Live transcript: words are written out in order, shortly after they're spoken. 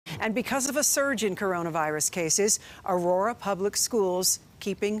And because of a surge in coronavirus cases, Aurora Public Schools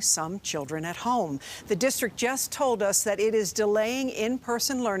keeping some children at home. The district just told us that it is delaying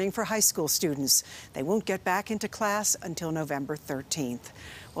in-person learning for high school students. They won't get back into class until November 13th.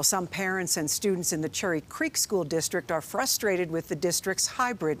 Well, some parents and students in the Cherry Creek School District are frustrated with the district's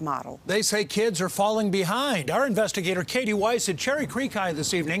hybrid model. They say kids are falling behind. Our investigator Katie Weiss at Cherry Creek High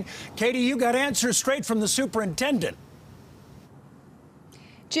this evening. Katie, you got answers straight from the superintendent.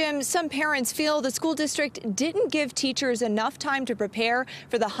 Jim, some parents feel the school district didn't give teachers enough time to prepare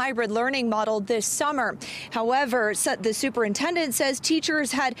for the hybrid learning model this summer. However, the superintendent says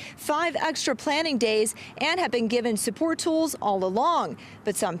teachers had 5 extra planning days and have been given support tools all along.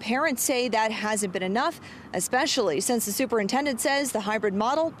 But some parents say that hasn't been enough, especially since the superintendent says the hybrid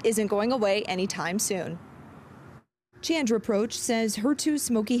model isn't going away anytime soon. Chandra Proch says her 2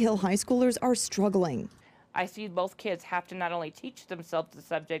 Smoky Hill high schoolers are struggling. I see both kids have to not only teach themselves the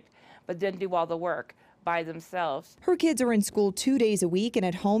subject, but then do all the work by themselves. Her kids are in school 2 days a week and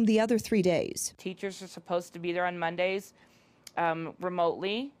at home the other 3 days. Teachers are supposed to be there on Mondays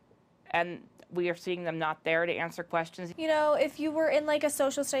remotely, and we are seeing them not there to answer questions. You know, if you were in like a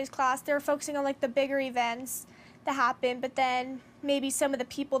social studies class, they're focusing on like the bigger events that happen, but then maybe some of the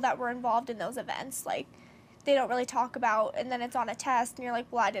people that were involved in those events, like, they don't really talk about, and then it's on a test and you're like,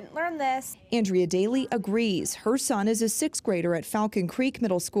 well, I didn't learn this. Andrea Daly agrees. Her son is a 6th grader at Falcon Creek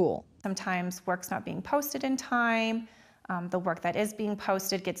Middle School. Sometimes work's not being posted in time. The work that is being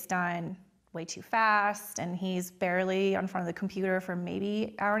posted gets done way too fast, and he's barely in front of the computer for maybe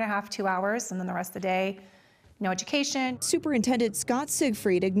an hour and a half, 2 hours, and then the rest of the day, no education. Superintendent Scott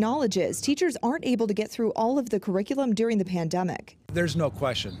Siegfried acknowledges teachers aren't able to get through all of the curriculum during the pandemic. There's no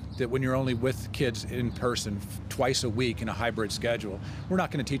question that when you're only with kids in person twice a week in a hybrid schedule, we're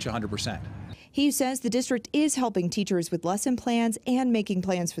not going to teach 100%. He says the district is helping teachers with lesson plans and making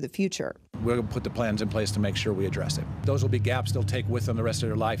plans for the future. We're going to put the plans in place to make sure we address it. Those will be gaps they'll take with them the rest of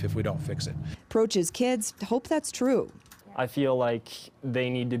their life if we don't fix it. Proch's kids hope that's true. I feel like they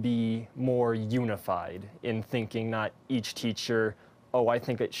need to be more unified in thinking, not each teacher, oh, I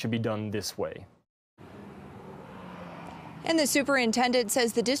think it should be done this way. And the superintendent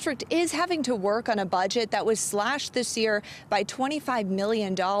says the district is having to work on a budget that was slashed this year by $25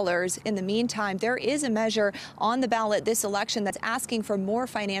 million. In the meantime, there is a measure on the ballot this election that's asking for more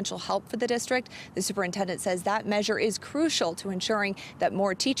financial help for the district. The superintendent says that measure is crucial to ensuring that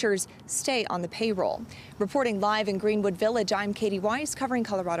more teachers stay on the payroll. Reporting live in Greenwood Village, I'm Katie Weiss, covering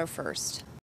Colorado First.